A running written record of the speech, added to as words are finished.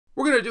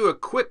We're going to do a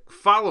quick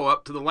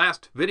follow-up to the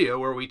last video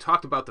where we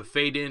talked about the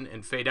fade in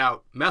and fade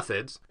out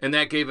methods, and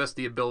that gave us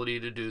the ability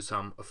to do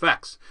some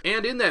effects.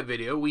 And in that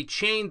video, we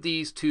chained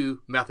these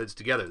two methods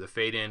together, the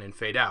fade in and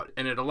fade out,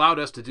 and it allowed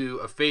us to do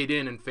a fade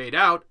in and fade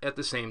out at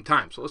the same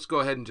time. So let's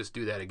go ahead and just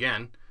do that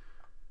again.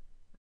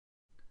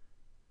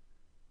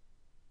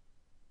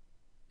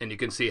 And you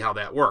can see how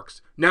that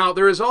works. Now,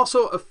 there is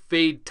also a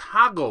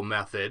FadeToggle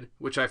method,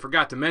 which I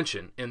forgot to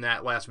mention in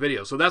that last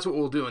video. So that's what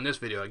we'll do in this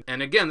video.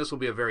 And again, this will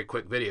be a very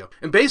quick video.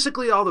 And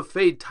basically all the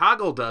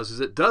FadeToggle does is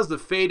it does the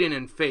fade in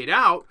and fade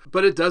out,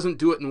 but it doesn't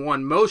do it in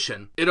one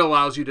motion. It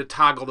allows you to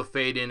toggle the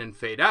fade in and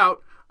fade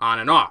out on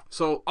and off.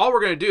 So all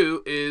we're going to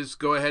do is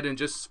go ahead and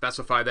just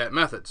specify that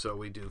method. So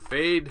we do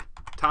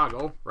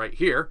FadeToggle right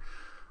here.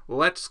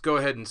 Let's go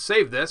ahead and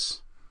save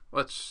this.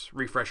 Let's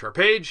refresh our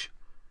page.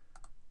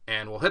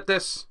 And we'll hit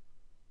this,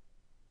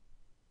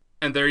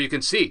 and there you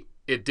can see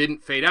it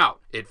didn't fade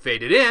out. It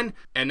faded in,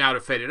 and now to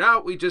fade it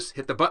out, we just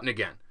hit the button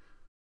again.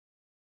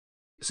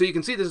 So you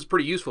can see this is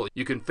pretty useful.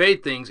 You can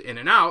fade things in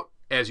and out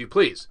as you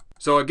please.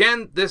 So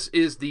again, this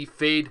is the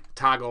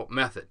FadeToggle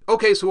method.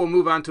 Okay, so we'll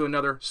move on to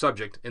another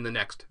subject in the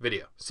next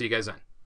video. See you guys then.